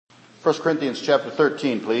1 Corinthians chapter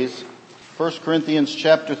 13, please. 1 Corinthians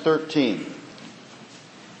chapter 13.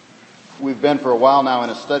 We've been for a while now in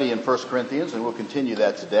a study in 1 Corinthians, and we'll continue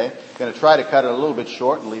that today. I'm going to try to cut it a little bit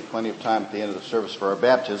short and leave plenty of time at the end of the service for our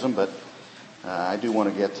baptism, but I do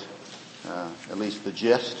want to get at least the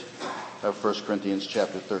gist of 1 Corinthians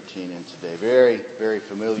chapter 13 in today. Very, very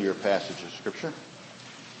familiar passage of Scripture.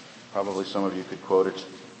 Probably some of you could quote it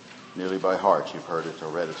nearly by heart. You've heard it or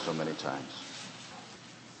read it so many times.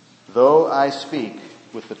 Though I speak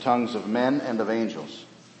with the tongues of men and of angels,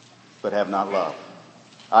 but have not love,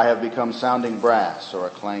 I have become sounding brass or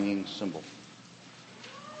a clanging cymbal.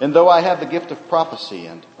 And though I have the gift of prophecy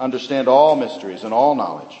and understand all mysteries and all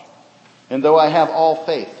knowledge, and though I have all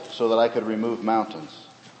faith so that I could remove mountains,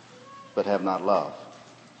 but have not love,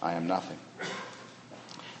 I am nothing.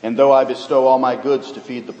 And though I bestow all my goods to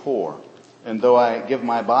feed the poor, and though I give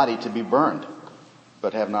my body to be burned,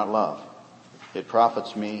 but have not love, it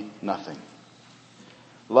profits me nothing.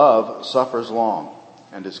 Love suffers long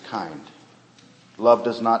and is kind. Love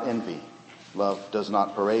does not envy. Love does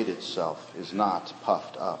not parade itself, is not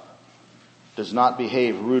puffed up, does not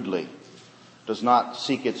behave rudely, does not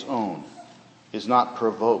seek its own, is not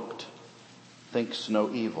provoked, thinks no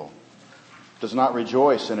evil, does not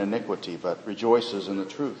rejoice in iniquity, but rejoices in the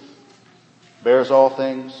truth, bears all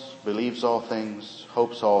things, believes all things,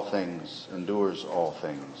 hopes all things, endures all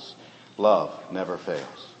things. Love never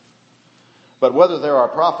fails. But whether there are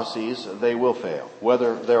prophecies, they will fail.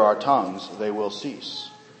 Whether there are tongues, they will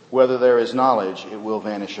cease. Whether there is knowledge, it will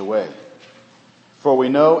vanish away. For we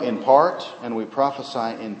know in part, and we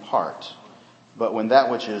prophesy in part. But when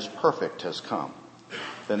that which is perfect has come,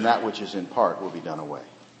 then that which is in part will be done away.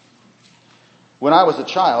 When I was a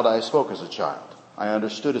child, I spoke as a child. I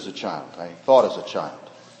understood as a child. I thought as a child.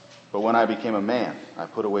 But when I became a man, I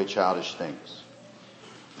put away childish things.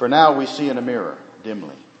 For now we see in a mirror,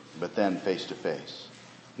 dimly, but then face to face.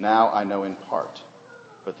 Now I know in part,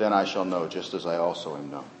 but then I shall know just as I also am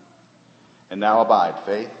known. And now abide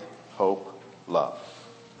faith, hope, love.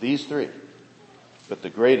 These three, but the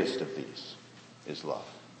greatest of these is love.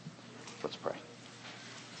 Let's pray.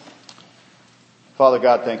 Father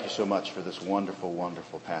God, thank you so much for this wonderful,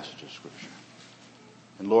 wonderful passage of Scripture.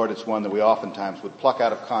 And Lord, it's one that we oftentimes would pluck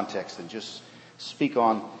out of context and just speak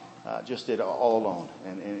on just it all alone,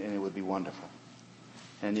 and it would be wonderful.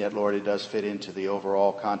 And yet, Lord, it does fit into the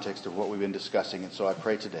overall context of what we've been discussing. And so I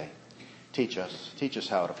pray today, teach us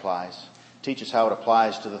how it applies. Teach us how it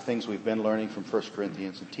applies to the things we've been learning from 1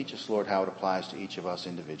 Corinthians. And teach us, Lord, how it applies to each of us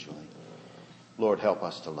individually. Lord, help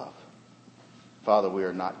us to love. Father, we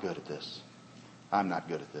are not good at this. I'm not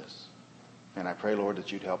good at this. And I pray, Lord,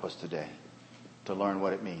 that you'd help us today to learn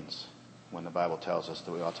what it means when the Bible tells us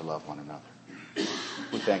that we ought to love one another.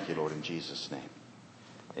 We thank you, Lord, in Jesus' name.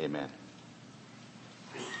 Amen.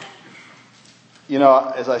 You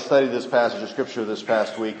know, as I studied this passage of Scripture this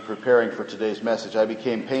past week, preparing for today's message, I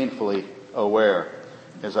became painfully aware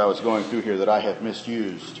as I was going through here that I have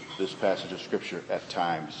misused this passage of Scripture at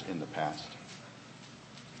times in the past.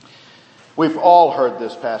 We've all heard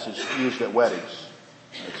this passage used at weddings.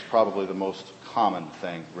 It's probably the most common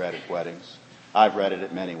thing read at weddings. I've read it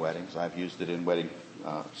at many weddings. I've used it in wedding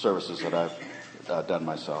services that I've done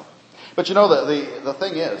myself. But you know, the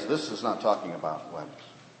thing is, this is not talking about weddings.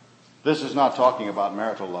 This is not talking about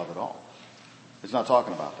marital love at all. It's not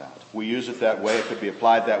talking about that. We use it that way. It could be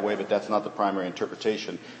applied that way, but that's not the primary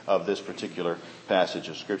interpretation of this particular passage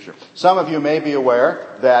of Scripture. Some of you may be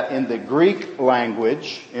aware that in the Greek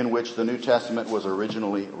language in which the New Testament was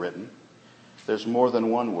originally written, there's more than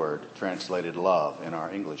one word translated love in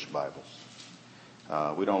our English Bibles.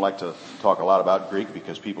 We don't like to talk a lot about Greek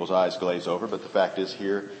because people's eyes glaze over, but the fact is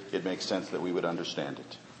here it makes sense that we would understand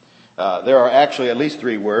it. There are actually at least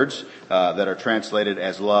three words that are translated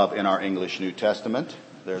as love in our English New Testament.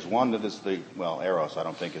 There's one that is eros I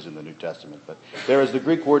don't think is in the New Testament, but there is the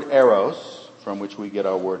Greek word eros, from which we get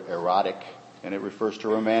our word erotic, and it refers to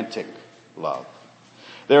romantic love.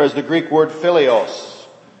 There is the Greek word philios,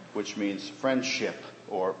 which means friendship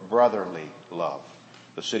or brotherly love.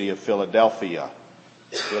 The city of Philadelphia,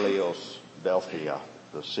 Philios, Delphia,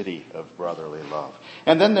 the city of brotherly love.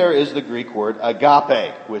 And then there is the Greek word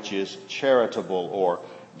agape, which is charitable or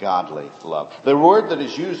godly love. The word that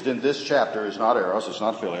is used in this chapter is not eros, it's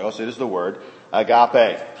not philios, it is the word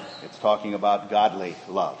agape. It's talking about godly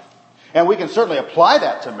love. And we can certainly apply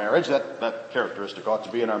that to marriage. That characteristic ought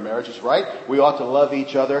to be in our marriages, right? We ought to love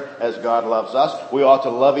each other as God loves us. We ought to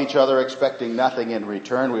love each other expecting nothing in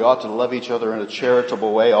return. We ought to love each other in a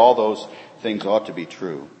charitable way. All those things ought to be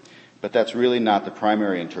true. But that's really not the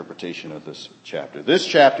primary interpretation of this chapter. This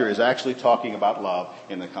chapter is actually talking about love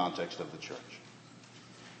in the context of the church.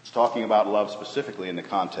 It's It's talking about love specifically in the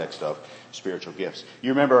context of spiritual gifts. You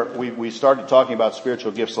remember we started talking about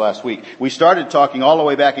spiritual gifts last week. We started talking all the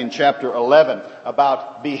way back in chapter 11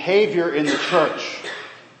 about behavior in the church.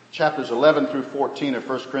 Chapters 11 through 14 of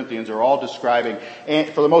 1 Corinthians are all describing, and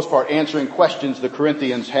for the most part, answering questions the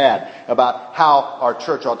Corinthians had about how our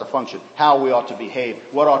church ought to function, how we ought to behave,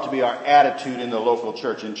 what ought to be our attitude in the local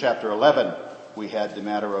church. In chapter 11, we had the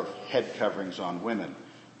matter of head coverings on women,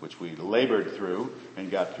 which we labored through and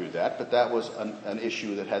got through that, but that was an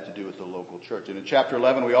issue that had to do with the local church. And in chapter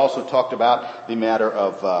 11, we also talked about the matter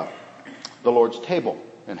of the Lord's table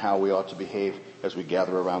and how we ought to behave as we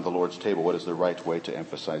gather around the Lord's table. What is the right way to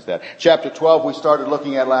emphasize that? Chapter 12 we started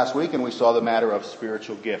looking at last week, and we saw the matter of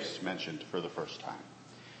spiritual gifts mentioned for the first time.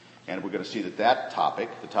 And we're going to see that topic,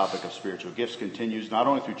 the topic of spiritual gifts, continues not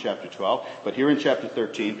only through chapter 12, but here in chapter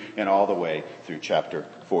 13 and all the way through chapter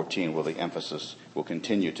 14, where the emphasis will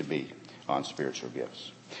continue to be on spiritual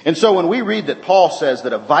gifts. And so when we read that Paul says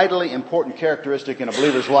that a vitally important characteristic in a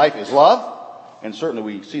believer's life is love, and certainly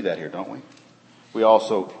we see that here, don't we? We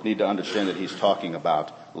also need to understand that he's talking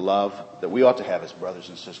about love that we ought to have as brothers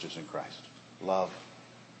and sisters in Christ. Love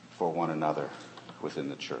for one another within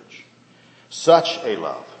the church. Such a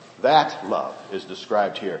love, that love, is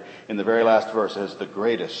described here in the very last verse as the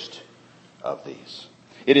greatest of these.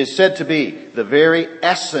 It is said to be the very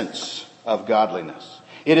essence of godliness.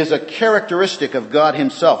 It is a characteristic of God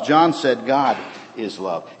himself. John said God is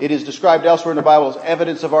love. It is described elsewhere in the Bible as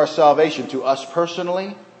evidence of our salvation to us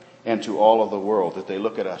personally and to all of the world, that they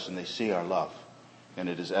look at us and they see our love, and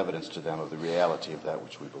it is evidence to them of the reality of that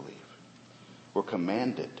which we believe. We're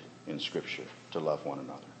commanded in Scripture to love one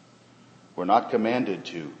another. We're not commanded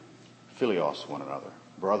to philios one another,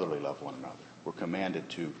 brotherly love one another. We're commanded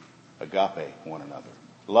to agape one another,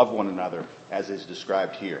 love one another as is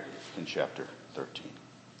described here in chapter 13.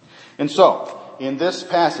 And so, in this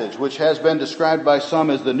passage, which has been described by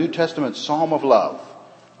some as the New Testament Psalm of Love,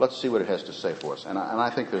 let's see what it has to say for us. And I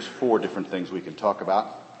think there's 4 different things we can talk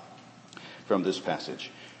about from this passage.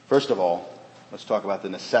 First of all, let's talk about the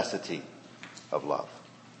necessity of love.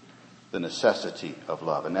 The necessity of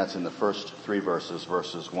love. And that's in the first 3 verses,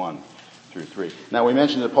 verses 1 through 3. Now, we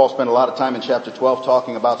mentioned that Paul spent a lot of time in chapter 12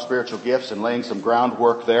 talking about spiritual gifts and laying some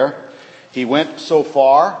groundwork there. He went so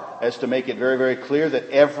far as to make it very, very clear that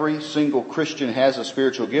every single Christian has a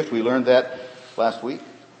spiritual gift. We learned that last week.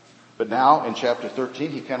 But now in chapter 13,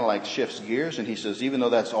 he kind of like shifts gears and he says, even though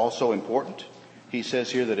that's also important, he says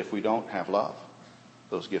here that if we don't have love,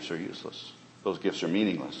 those gifts are useless. Those gifts are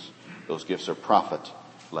meaningless. Those gifts are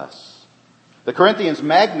profitless. The Corinthians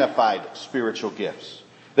magnified spiritual gifts.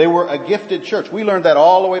 They were a gifted church. We learned that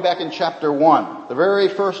all the way back in chapter 1. The very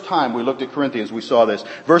first time we looked at Corinthians, we saw this.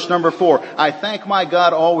 Verse number 4, I thank my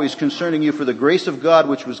God always concerning you for the grace of God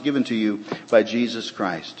which was given to you by Jesus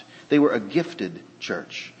Christ. They were a gifted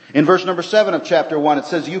church. In verse number 7 of chapter 1, it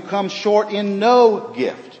says, you come short in no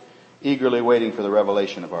gift, eagerly waiting for the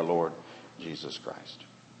revelation of our Lord Jesus Christ.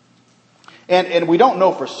 And we don't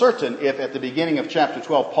know for certain if at the beginning of chapter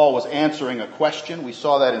 12 Paul was answering a question. We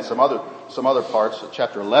saw that in some other parts.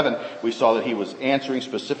 Chapter 11, we saw that he was answering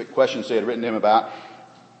specific questions they had written to him about.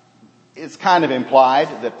 It's kind of implied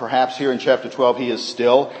that perhaps here in chapter 12 he is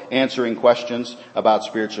still answering questions about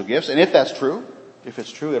spiritual gifts. And if that's true, if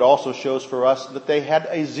it's true, it also shows for us that they had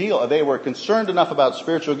a zeal. They were concerned enough about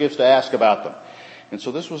spiritual gifts to ask about them. And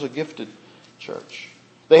so this was a gifted church.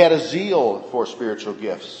 They had a zeal for spiritual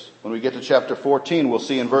gifts. When we get to chapter 14, we'll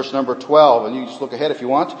see in verse number 12, and you just look ahead if you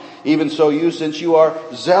want. Even so you, since you are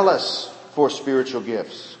zealous for spiritual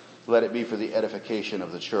gifts, let it be for the edification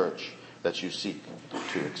of the church that you seek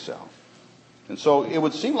to excel. And so it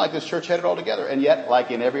would seem like this church had it all together. And yet,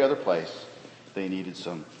 like in every other place, they needed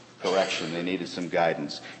some correction. They needed some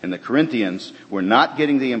guidance. And the Corinthians were not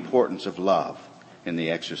getting the importance of love in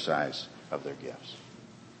the exercise of their gifts.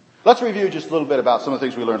 Let's review just a little bit about some of the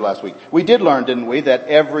things we learned last week. We did learn, didn't we, that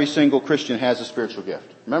every single Christian has a spiritual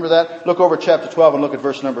gift. Remember that? Look over chapter 12 and look at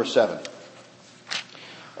verse number 7.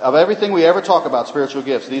 Of everything we ever talk about spiritual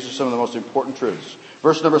gifts, these are some of the most important truths.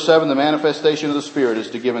 Verse number 7, the manifestation of the Spirit is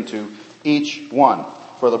given to each one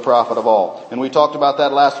for the profit of all. And we talked about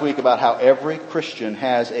that last week, about how every Christian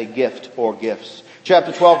has a gift or gifts.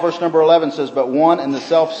 Chapter 12, verse number 11 says, but one and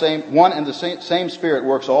the same Spirit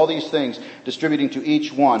works all these things, distributing to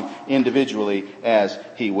each one individually as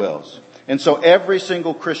He wills. And so every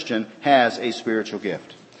single Christian has a spiritual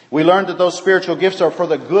gift. We learned that those spiritual gifts are for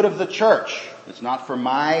the good of the church. It's not for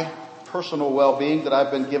my personal well-being that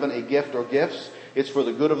I've been given a gift or gifts. It's for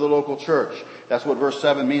the good of the local church. That's what verse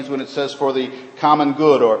 7 means when it says for the common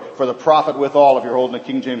good, or for the profit withal if you're holding a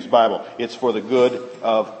King James Bible. It's for the good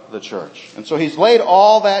of the church. And so he's laid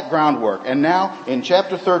all that groundwork. And now in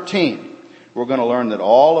chapter 13, we're going to learn that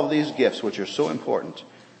all of these gifts, which are so important,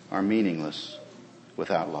 are meaningless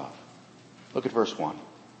without love. Look at verse 1.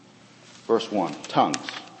 Verse 1, tongues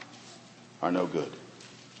are no good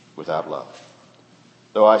without love.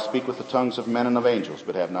 Though I speak with the tongues of men and of angels,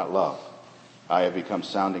 but have not love, I have become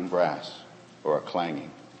sounding brass or a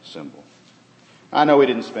clanging cymbal. I know we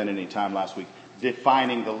didn't spend any time last week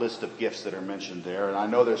defining the list of gifts that are mentioned there, and I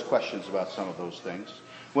know there's questions about some of those things.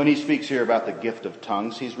 When he speaks here about the gift of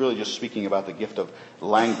tongues, he's really just speaking about the gift of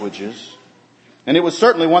languages. And it was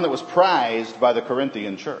certainly one that was prized by the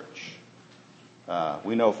Corinthian church.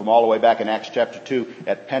 We know from all the way back in Acts chapter 2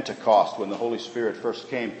 at Pentecost, when the Holy Spirit first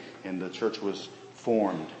came and the church was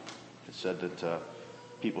formed, it said that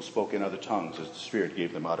people spoke in other tongues as the Spirit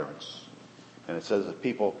gave them utterance. And it says that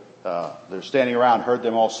people, they're standing around, heard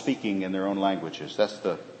them all speaking in their own languages. That's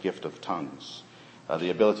the gift of tongues. The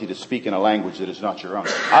ability to speak in a language that is not your own.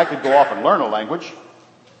 I could go off and learn a language.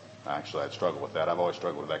 Actually, I'd struggle with that. I've always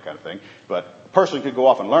struggled with that kind of thing. But a person could go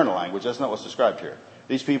off and learn a language. That's not what's described here.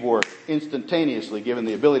 These people were instantaneously given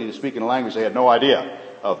the ability to speak in a language they had no idea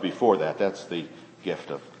of before that. That's the gift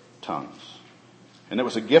of tongues. And it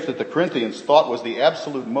was a gift that the Corinthians thought was the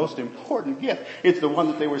absolute most important gift. It's the one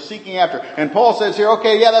that they were seeking after. And Paul says here,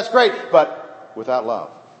 okay, yeah, that's great, but without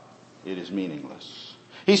love, it is meaningless.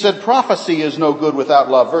 He said prophecy is no good without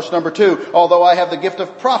love. Verse number 2, although I have the gift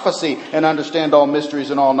of prophecy and understand all mysteries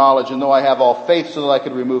and all knowledge, and though I have all faith so that I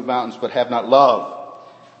could remove mountains but have not love,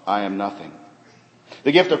 I am nothing.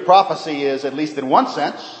 The gift of prophecy is, at least in one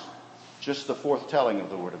sense, just the foretelling of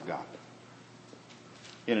the Word of God.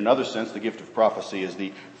 In another sense, the gift of prophecy is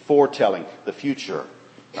the foretelling, the future.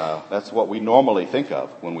 That's what we normally think of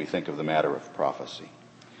when we think of the matter of prophecy.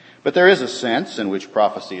 But there is a sense in which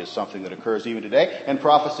prophecy is something that occurs even today, and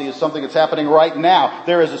prophecy is something that's happening right now.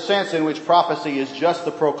 There is a sense in which prophecy is just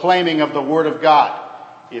the proclaiming of the Word of God.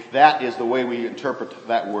 If that is the way we interpret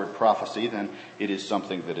that word prophecy, then it is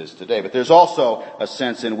something that is today. But there's also a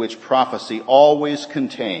sense in which prophecy always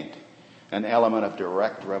contained an element of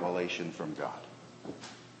direct revelation from God.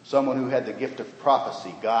 Someone who had the gift of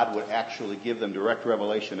prophecy, God would actually give them direct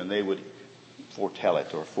revelation and they would foretell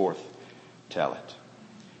it or forthtell it.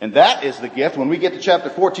 And that is the gift. When we get to chapter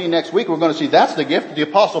 14 next week, we're going to see that's the gift. The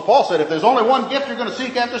Apostle Paul said, if there's only one gift you're going to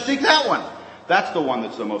seek after, seek that one. That's the one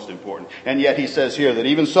that's the most important. And yet he says here that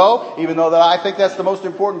even so, even though that I think that's the most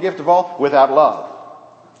important gift of all, without love,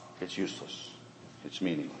 it's useless. It's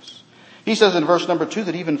meaningless. He says in verse number 2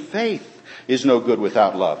 that even faith is no good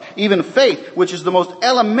without love. Even faith, which is the most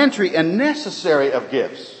elementary and necessary of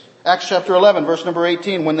gifts. Acts chapter 11, verse number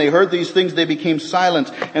 18, when they heard these things, they became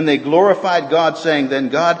silent and they glorified God, saying, then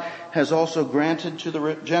God has also granted to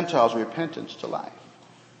the Gentiles repentance to life.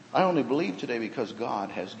 I only believe today because God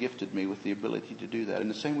has gifted me with the ability to do that. And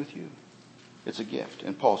the same with you. It's a gift.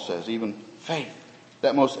 And Paul says, even faith,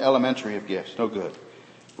 that most elementary of gifts, no good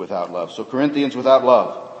without love. So Corinthians, without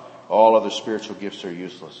love, all other spiritual gifts are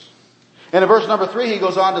useless. And in verse number 3, he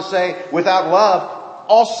goes on to say, without love,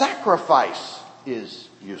 all sacrifice is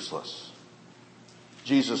useless.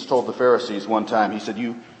 Jesus told the Pharisees one time, he said,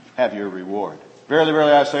 you have your reward. Verily,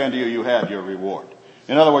 verily, I say unto you, you have your reward.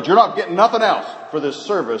 In other words, you're not getting nothing else for this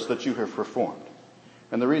service that you have performed.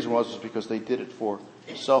 And the reason was because they did it for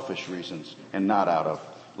selfish reasons and not out of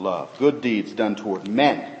love. Good deeds done toward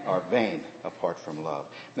men are vain apart from love.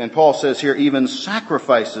 And Paul says here, even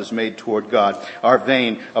sacrifices made toward God are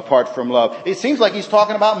vain apart from love. It seems like he's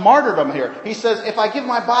talking about martyrdom here. He says, if I give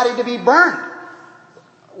my body to be burned,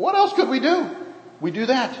 what else could we do? We do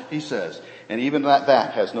that, he says. And even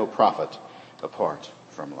that has no profit apart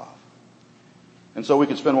from love. And so we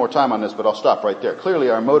could spend more time on this, but I'll stop right there. Clearly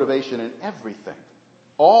our motivation in everything,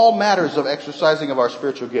 all matters of exercising of our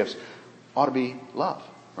spiritual gifts, ought to be love,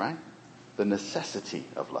 right? The necessity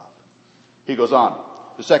of love. He goes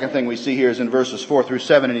on. The second thing we see here is in verses 4 through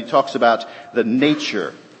 7, and he talks about the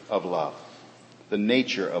nature of love. The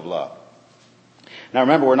nature of love. Now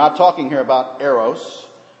remember, we're not talking here about eros.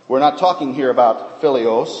 We're not talking here about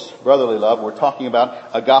philios, brotherly love. We're talking about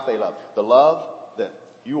agape love. The love that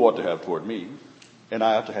you ought to have toward me and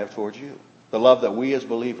I ought to have towards you. The love that we as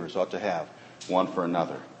believers ought to have one for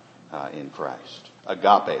another in Christ.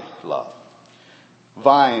 Agape love.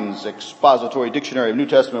 Vine's Expository Dictionary of New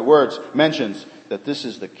Testament Words mentions that this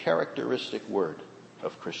is the characteristic word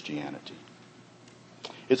of Christianity.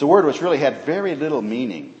 It's a word which really had very little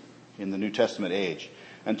meaning in the New Testament age.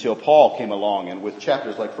 until Paul came along and with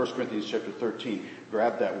chapters like 1 Corinthians chapter 13,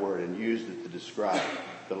 grabbed that word and used it to describe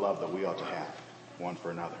the love that we ought to have one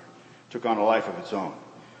for another. Took on a life of its own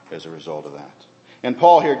as a result of that. And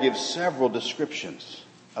Paul here gives several descriptions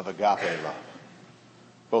of agape love,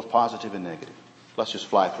 both positive and negative. Let's just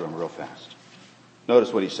fly through them real fast.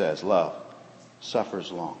 Notice what he says. Love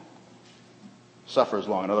suffers long. Suffers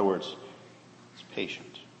long. In other words, it's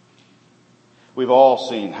patient. We've all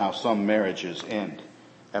seen how some marriages end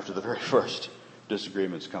after the very first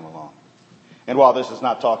disagreements come along. And while this is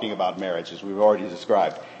not talking about marriage, as we've already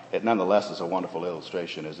described, it nonetheless is a wonderful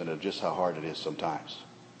illustration, isn't it, of just how hard it is sometimes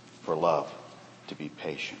for love to be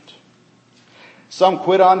patient. Some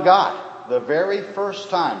quit on God the very first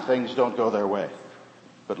time things don't go their way.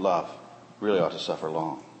 But love really ought to suffer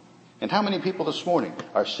long. And how many people this morning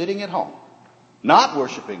are sitting at home, not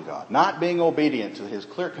worshiping God, not being obedient to His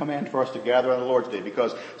clear command for us to gather on the Lord's Day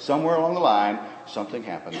because somewhere along the line something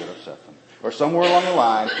happened that upset them. Or somewhere along the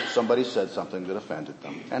line somebody said something that offended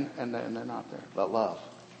them. And they're not there. But love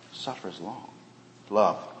suffers long.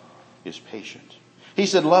 Love is patient. He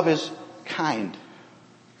said love is kind.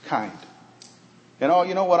 Kind. And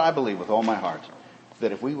you know what I believe with all my heart?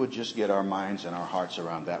 That if we would just get our minds and our hearts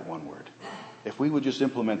around that one word, if we would just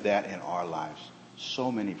implement that in our lives,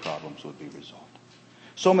 so many problems would be resolved.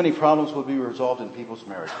 So many problems would be resolved in people's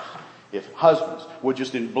marriages. If husbands would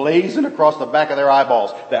just emblazon across the back of their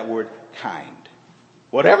eyeballs that word kind.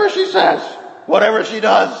 Whatever she says, whatever she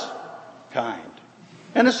does, kind.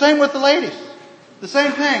 And the same with the ladies. The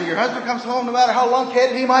same thing. Your husband comes home no matter how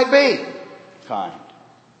lunkheaded he might be. Kind.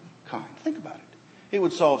 Kind. Think about it. It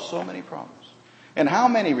would solve so many problems. And how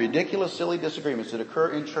many ridiculous, silly disagreements that occur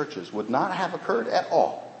in churches would not have occurred at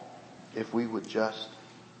all if we would just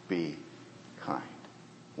be kind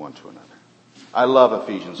one to another. I love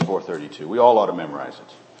Ephesians 4:32. We all ought to memorize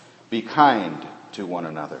it. Be kind to one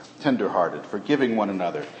another, tender-hearted, forgiving one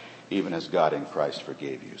another, even as God in Christ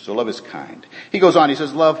forgave you. So love is kind. He goes on, he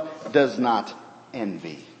says, love does not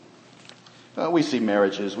envy. We see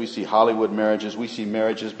marriages, we see Hollywood marriages, we see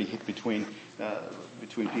marriages between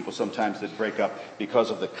people sometimes that break up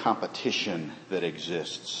because of the competition that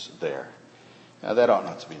exists there. Now that ought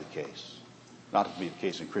not to be the case. Not to be the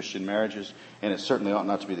case in Christian marriages, and it certainly ought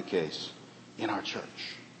not to be the case in our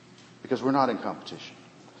church. Because we're not in competition.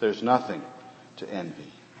 There's nothing to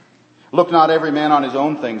envy. Look not every man on his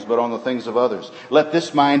own things, but on the things of others. Let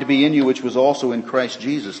this mind be in you, which was also in Christ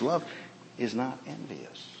Jesus. Love is not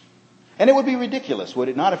envious. And it would be ridiculous, would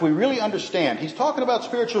it not, if we really understand. He's talking about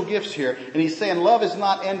spiritual gifts here, and he's saying love is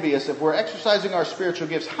not envious. If we're exercising our spiritual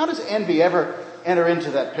gifts, how does envy ever enter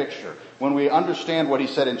into that picture when we understand what he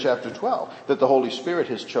said in chapter 12, that the Holy Spirit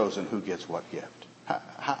has chosen who gets what gift?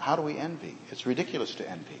 How do we envy? It's ridiculous to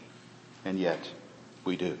envy. And yet,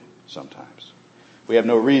 we do sometimes. We have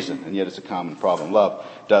no reason, and yet it's a common problem. Love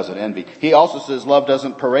doesn't envy. He also says love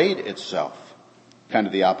doesn't parade itself. Kind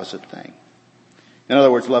of the opposite thing. In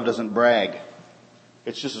other words, love doesn't brag.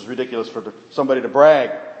 It's just as ridiculous for somebody to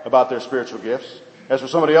brag about their spiritual gifts as for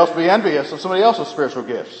somebody else to be envious of somebody else's spiritual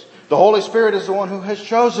gifts. The Holy Spirit is the one who has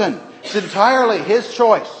chosen. It's entirely His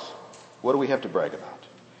choice. What do we have to brag about?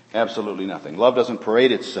 Absolutely nothing. Love doesn't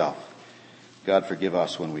parade itself. God forgive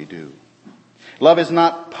us when we do. Love is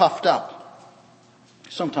not puffed up.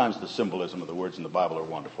 Sometimes the symbolism of the words in the Bible are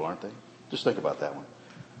wonderful, aren't they? Just think about that one.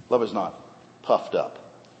 Love is not puffed up.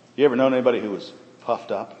 You ever known anybody who was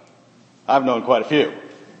puffed up? I've known quite a few.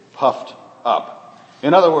 Puffed up.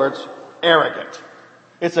 In other words, arrogant.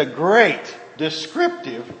 It's a great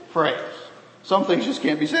descriptive phrase. Some things just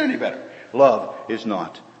can't be said any better. Love is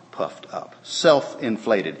not puffed up.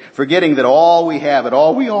 Self-inflated. Forgetting that all we have and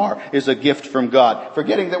all we are is a gift from God.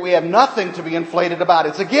 Forgetting that we have nothing to be inflated about.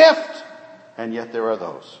 It's a gift. And yet there are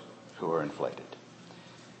those who are inflated.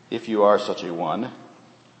 If you are such a one,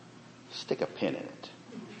 stick a pin in it.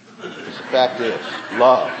 Because the fact is,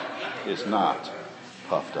 love is not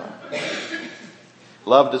puffed up.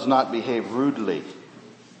 Love does not behave rudely.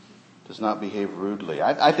 Does not behave rudely.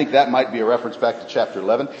 I think that might be a reference back to chapter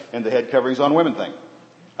 11 and the head coverings on women thing.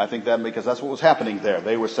 I think that because that's what was happening there.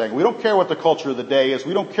 They were saying, we don't care what the culture of the day is.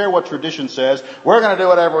 We don't care what tradition says. We're going to do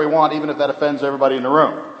whatever we want, even if that offends everybody in the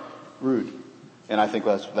room. Rude. And I think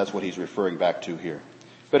that's what he's referring back to here.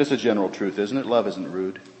 But it's a general truth, isn't it? Love isn't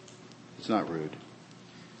rude. It's not rude.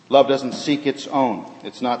 Love doesn't seek its own.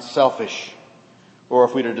 It's not selfish. Or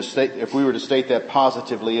if we were to state that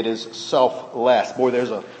positively, it is selfless. Boy,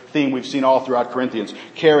 there's a theme we've seen all throughout Corinthians.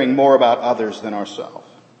 Caring more about others than ourselves.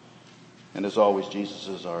 And as always, Jesus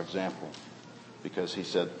is our example. Because he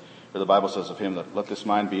said, or the Bible says of him, that let this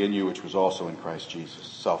mind be in you, which was also in Christ Jesus.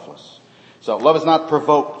 Selfless. So love is not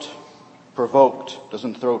provoked. provoked,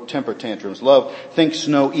 doesn't throw temper tantrums. Love thinks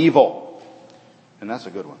no evil. And that's a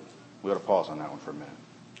good one. We ought to pause on that one for a minute.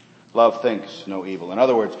 Love thinks no evil. In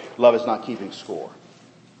other words, love is not keeping score.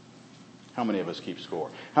 How many of us keep score?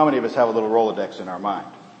 How many of us have a little Rolodex in our mind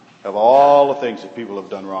of all the things that people have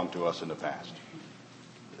done wrong to us in the past?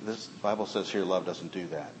 This Bible says here love doesn't do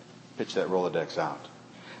that. Pitch that Rolodex out.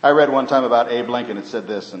 I read one time about Abe Lincoln. It said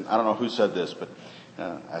this, and I don't know who said this, but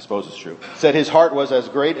I suppose it's true. It said his heart was as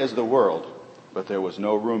great as the world, but there was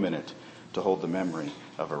no room in it to hold the memory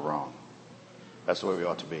of a wrong. That's the way we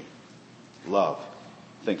ought to be. Love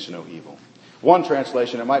thinks no evil. One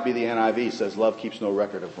translation, it might be the NIV, says love keeps no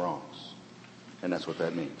record of wrongs. And that's what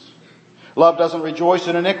that means. Love doesn't rejoice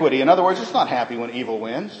in iniquity. In other words, it's not happy when evil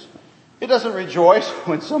wins. It doesn't rejoice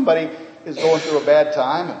when somebody is going through a bad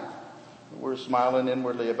time and we're smiling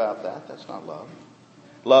inwardly about that. That's not love.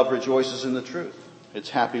 Love rejoices in the truth. It's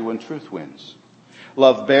happy when truth wins.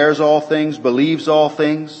 Love bears all things, believes all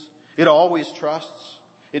things. It always trusts.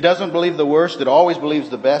 It doesn't believe the worst. It always believes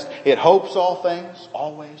the best. It hopes all things,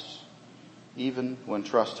 always. Even when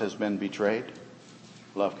trust has been betrayed,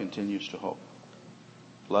 love continues to hope.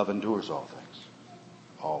 Love endures all things,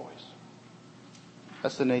 always.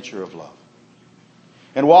 That's the nature of love.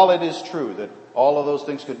 And while it is true that all of those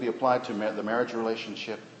things could be applied to the marriage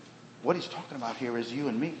relationship, what he's talking about here is you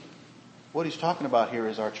and me. What he's talking about here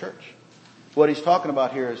is our church. What he's talking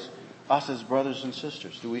about here is us as brothers and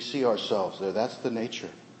sisters. Do we see ourselves there? That's the nature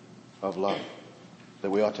of love that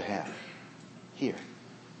we ought to have here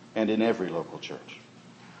and in every local church.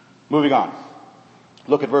 Moving on.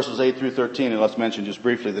 Look at verses 8 through 13 and let's mention just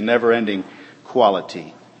briefly the never-ending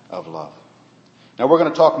quality of love. Now we're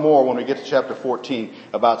going to talk more when we get to chapter 14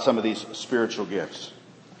 about some of these spiritual gifts.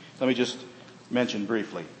 Let me just mention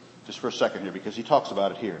briefly, just for a second here, because he talks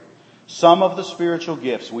about it here. Some of the spiritual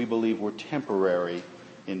gifts we believe were temporary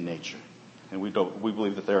in nature. And we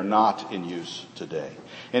believe that they're not in use today.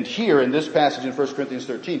 And here in this passage in 1 Corinthians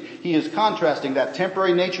 13, he is contrasting that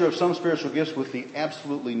temporary nature of some spiritual gifts with the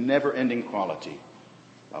absolutely never-ending quality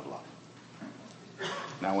of love.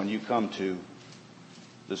 Now when you come to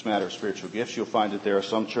this matter of spiritual gifts, you'll find that there are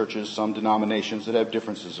some churches, some denominations that have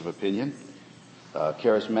differences of opinion.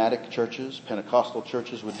 Charismatic churches, Pentecostal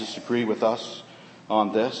churches would disagree with us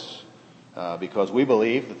on this. Because we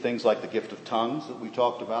believe that things like the gift of tongues that we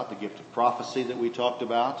talked about, the gift of prophecy that we talked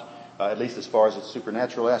about, at least as far as its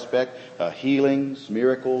supernatural aspect, healings,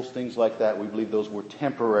 miracles, things like that, we believe those were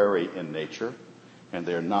temporary in nature, and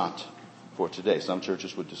they're not for today. Some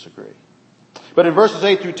churches would disagree. But in verses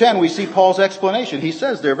 8 through 10, we see Paul's explanation. He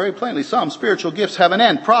says there very plainly, some spiritual gifts have an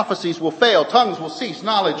end. Prophecies will fail. Tongues will cease.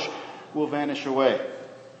 Knowledge will vanish away.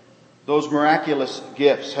 Those miraculous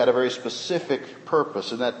gifts had a very specific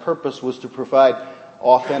purpose, and that purpose was to provide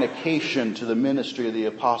authentication to the ministry of the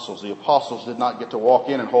apostles. The apostles did not get to walk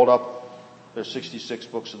in and hold up their 66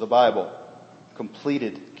 books of the Bible,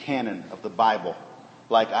 completed canon of the Bible,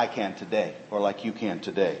 like I can today, or like you can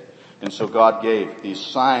today. And so God gave these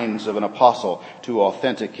signs of an apostle to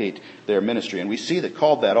authenticate their ministry. And we see that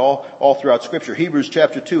called that all throughout Scripture. Hebrews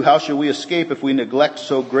chapter 2, how shall we escape if we neglect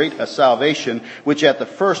so great a salvation, which at the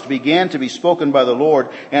first began to be spoken by the Lord,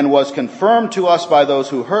 and was confirmed to us by those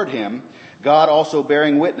who heard him, God also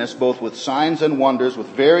bearing witness both with signs and wonders, with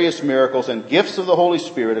various miracles and gifts of the Holy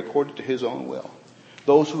Spirit according to his own will.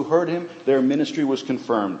 Those who heard him, their ministry was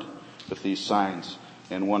confirmed with these signs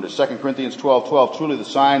and wonders. 2 Corinthians 12:12, truly the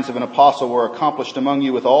signs of an apostle were accomplished among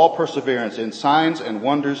you with all perseverance in signs and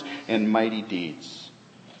wonders and mighty deeds.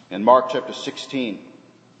 In Mark chapter 16,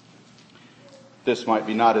 this might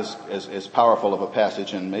be not as powerful of a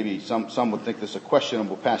passage, and maybe some would think this is a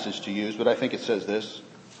questionable passage to use, but I think it says this.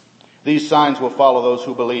 These signs will follow those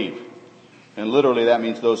who believe. And literally that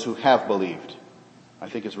means those who have believed. I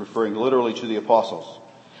think it's referring literally to the apostles.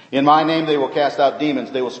 In my name they will cast out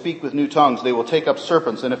demons. They will speak with new tongues. They will take up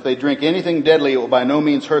serpents. And if they drink anything deadly, it will by no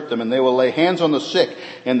means hurt them. And they will lay hands on the sick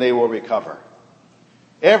and they will recover.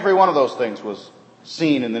 Every one of those things was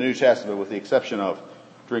seen in the New Testament with the exception of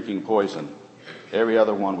drinking poison. Every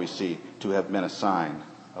other one we see to have been a sign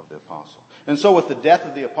of the apostle. And so with the death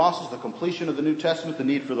of the apostles, the completion of the New Testament, the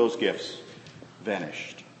need for those gifts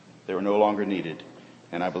vanished. They were no longer needed.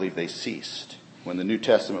 And I believe they ceased when the New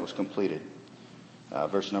Testament was completed.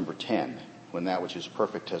 Verse number 10, when that which is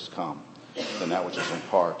perfect has come, then that which is in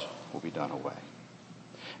part will be done away.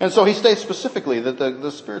 And so he states specifically that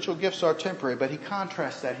the spiritual gifts are temporary, but he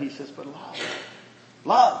contrasts that. He says, but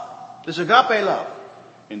love, this agape love,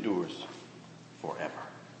 endures forever.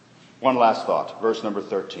 One last thought, verse number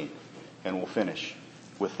 13, and we'll finish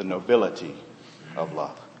with the nobility of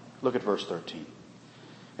love. Look at verse 13.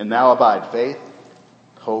 And now abide faith,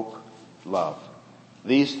 hope, love.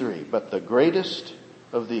 These three. But the greatest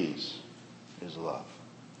of these is love.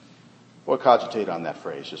 We'll cogitate on that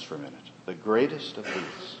phrase just for a minute. The greatest of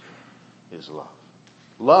these is love.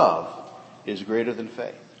 Love is greater than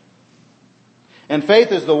faith. And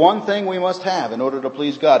faith is the one thing we must have in order to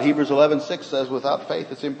please God. Hebrews 11:6 says, without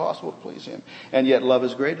faith it's impossible to please Him. And yet love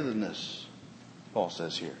is greater than this, Paul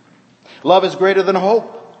says here. Love is greater than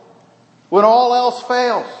hope. When all else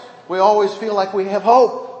fails, we always feel like we have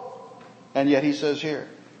hope. And yet he says here,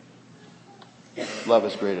 love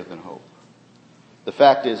is greater than hope. The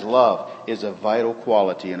fact is, love is a vital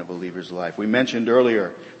quality in a believer's life. We mentioned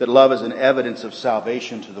earlier that love is an evidence of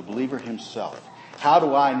salvation to the believer himself. How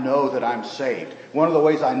do I know that I'm saved? One of the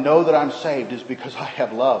ways I know that I'm saved is because I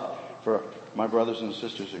have love for my brothers and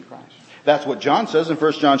sisters in Christ. That's what John says in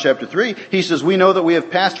 1 John chapter 3. He says, we know that we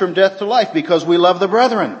have passed from death to life because we love the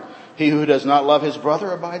brethren. He who does not love his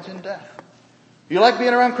brother abides in death. You like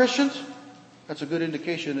being around Christians? That's a good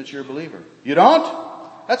indication that you're a believer. You don't?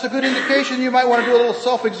 That's a good indication you might want to do a little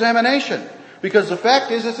self-examination. Because the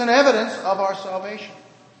fact is, it's an evidence of our salvation.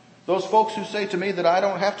 Those folks who say to me that I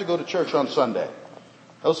don't have to go to church on Sunday.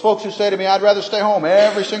 Those folks who say to me, I'd rather stay home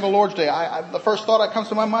every single Lord's Day. The first thought that comes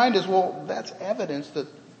to my mind is, well, that's evidence that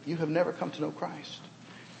you have never come to know Christ.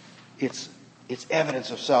 It's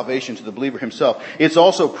evidence of salvation to the believer himself. It's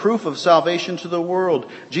also proof of salvation to the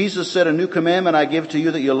world. Jesus said, a new commandment I give to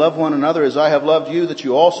you, that you love one another as I have loved you, that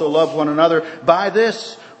you also love one another. By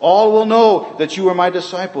this, all will know that you are my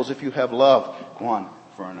disciples if you have love one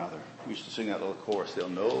for another. We used to sing that little chorus. They'll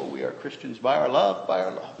know we are Christians by our love, by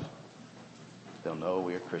our love. They'll know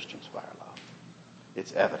we are Christians by our love.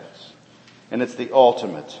 It's evidence. And it's the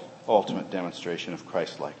ultimate demonstration of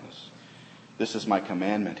Christ-likeness. This is my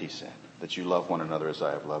commandment, he said, that you love one another as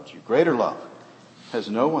I have loved you. Greater love has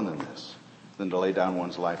no one than this, than to lay down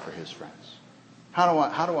one's life for his friends. How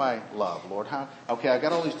do I love, Lord? Okay, I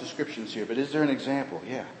got all these descriptions here, but is there an example?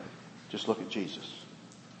 Yeah. Just look at Jesus.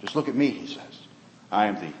 Just look at me, he says. I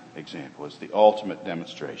am the example. It's the ultimate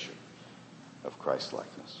demonstration of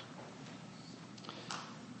Christ-likeness.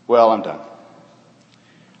 Well, I'm done.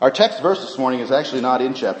 Our text verse this morning is actually not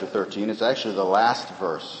in chapter 13. It's actually the last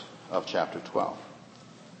verse of chapter 12,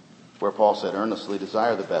 where Paul said, earnestly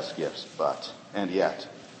desire the best gifts, and yet,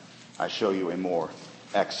 I show you a more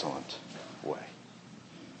excellent way.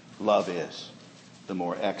 Love is the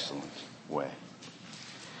more excellent way.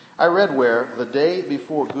 I read where the day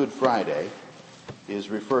before Good Friday is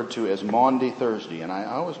referred to as Maundy Thursday, and I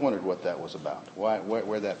always wondered what that was about,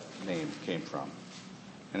 where that name came from.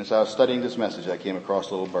 And as I was studying this message, I came across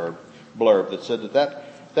a little blurb that said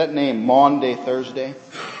that name, Maundy Thursday,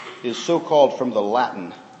 is so called from the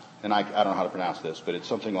Latin, and I don't know how to pronounce this, but it's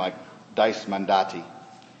something like Dies Mandati.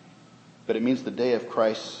 But it means the day of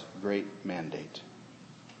Christ's great mandate.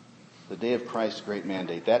 The day of Christ's great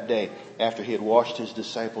mandate. That day, after he had washed his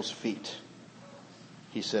disciples' feet,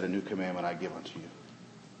 he said, a new commandment I give unto you,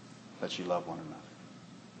 that you love one another.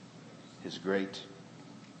 His great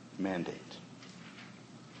mandate.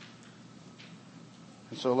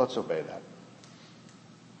 And so let's obey that.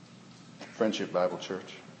 Friendship Bible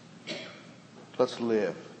Church. Let's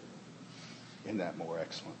live in that more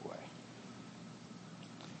excellent way.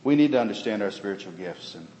 We need to understand our spiritual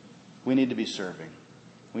gifts, and we need to be serving.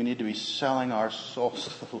 We need to be selling our souls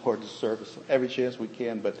to the Lord's service every chance we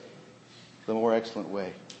can, but the more excellent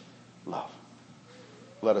way, love.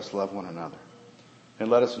 Let us love one another. And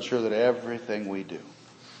let us ensure that everything we do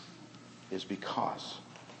is because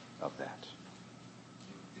of that.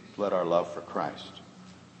 Let our love for Christ,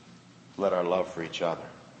 let our love for each other,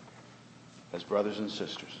 as brothers and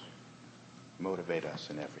sisters, motivate us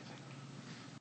in everything.